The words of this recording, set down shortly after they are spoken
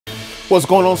What's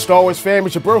going on, Star Wars fam?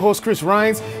 It's your bro host, Chris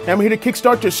Rhines, and I'm here to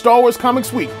kickstart your Star Wars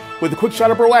Comics Week with a quick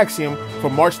shot of BROAXIUM for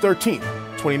March 13th,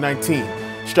 2019.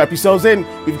 Strap yourselves in,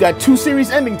 we've got 2 series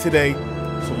ending today,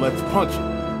 so let's punch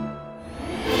it.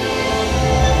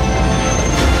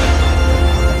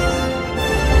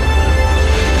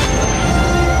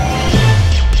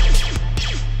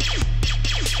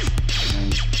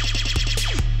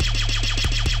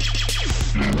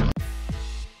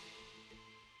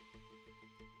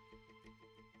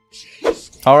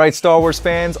 All right, Star Wars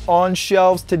fans, on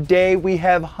shelves today we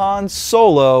have Han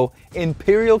Solo,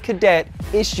 Imperial Cadet,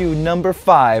 issue number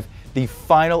 5, the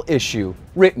final issue,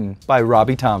 written by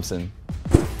Robbie Thompson.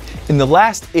 In the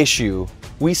last issue,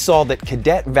 we saw that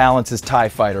Cadet Valance's TIE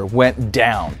fighter went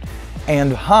down,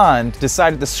 and Han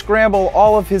decided to scramble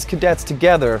all of his cadets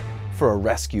together for a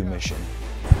rescue mission.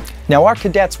 Now, our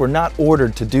cadets were not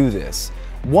ordered to do this.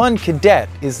 One cadet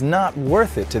is not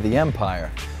worth it to the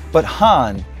Empire, but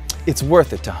Han, it's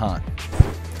worth it to Han.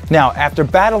 Now, after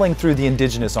battling through the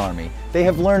indigenous army, they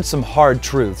have learned some hard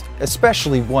truths,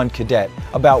 especially one cadet,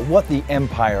 about what the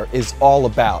Empire is all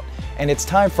about, and it's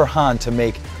time for Han to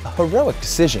make a heroic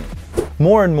decision.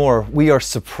 More and more, we are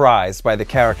surprised by the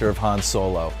character of Han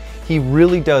Solo. He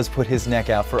really does put his neck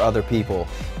out for other people,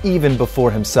 even before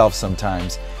himself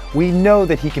sometimes. We know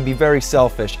that he can be very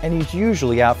selfish, and he's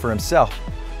usually out for himself.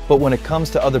 But when it comes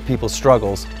to other people's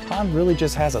struggles, Han really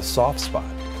just has a soft spot.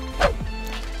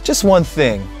 Just one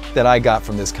thing that I got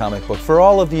from this comic book, for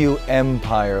all of you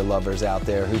Empire lovers out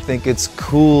there who think it's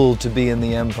cool to be in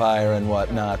the Empire and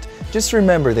whatnot, just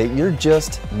remember that you're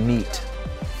just meat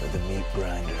for the meat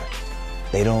grinder.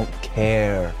 They don't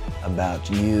care about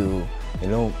you. They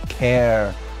don't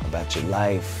care about your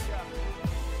life.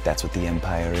 That's what the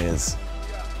Empire is.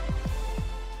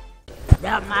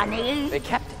 The money They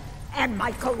kept it. and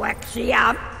my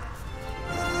BROAXIUM.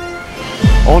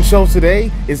 On shelves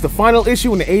today is the final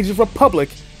issue in the Age of Republic,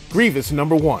 Grievous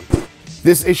number 1.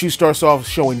 This issue starts off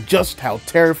showing just how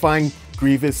terrifying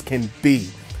Grievous can be.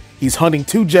 He's hunting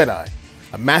 2 Jedi,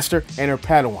 a Master and her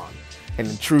Padawan, and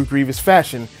in true Grievous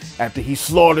fashion, after he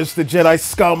slaughters the Jedi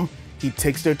scum, he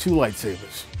takes their 2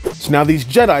 lightsabers. So now these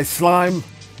Jedi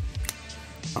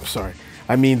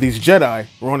these Jedi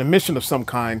were on a mission of some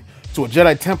kind to a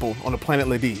Jedi temple on the planet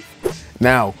Ledeve.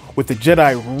 Now, with the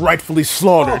Jedi rightfully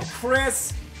slaughtered... Oh,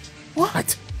 Chris!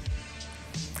 What?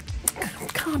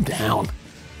 Calm down.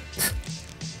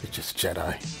 It's just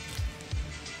Jedi.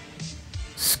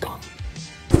 Scum.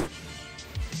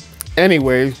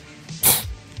 Anyway,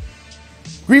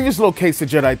 Grievous locates the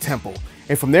Jedi temple,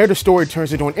 and from there the story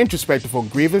turns into an introspective on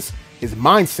Grievous, his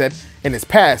mindset, and his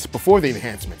past before the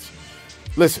enhancements.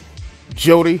 Listen,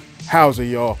 Jodie Hauser,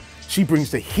 y'all. She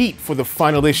brings the heat for the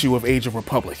final issue of Age of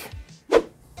Republic.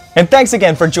 And thanks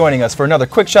again for joining us for another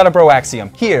quick shot of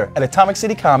BROAXIUM here at Atomic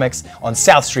City Comics on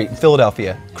South Street in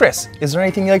Philadelphia. Chris, is there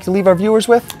anything you'd like to leave our viewers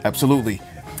with? Absolutely.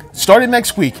 Starting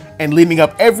next week and leading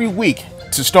up every week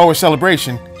to Star Wars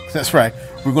Celebration, that's right,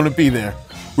 we're going to be there.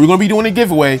 We're going to be doing a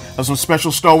giveaway of some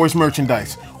special Star Wars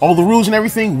merchandise. All the rules and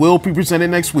everything will be presented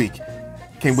next week.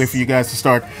 Can't wait for you guys to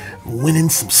start winning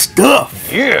some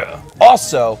stuff. Yeah.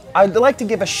 Also, I'd like to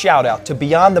give a shout out to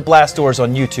Beyond the Blast Doors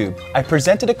on YouTube. I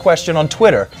presented a question on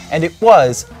Twitter, and it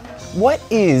was, what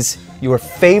is your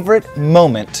favorite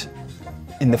moment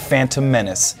in The Phantom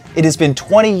Menace? It has been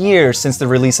 20 years since the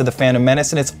release of The Phantom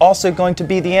Menace, and it's also going to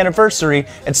be the anniversary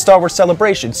at Star Wars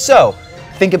Celebration. So,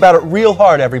 think about it real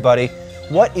hard, everybody.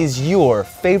 What is your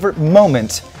favorite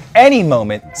moment, any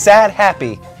moment, sad,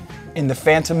 happy, in The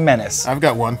Phantom Menace? I've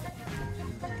got one.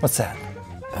 What's that?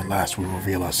 At last we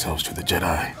reveal ourselves to the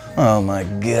Jedi. Oh my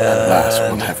God. At last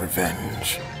we'll have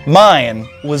revenge. Mine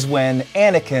was when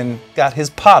Anakin got his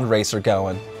pod racer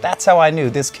going. That's how I knew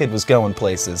this kid was going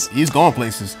places. He's going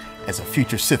places as a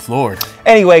future Sith Lord.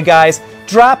 Anyway, guys,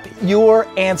 drop your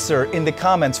answer in the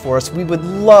comments for us. We would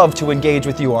love to engage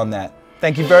with you on that.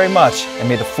 Thank you very much, and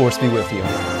may the Force be with you.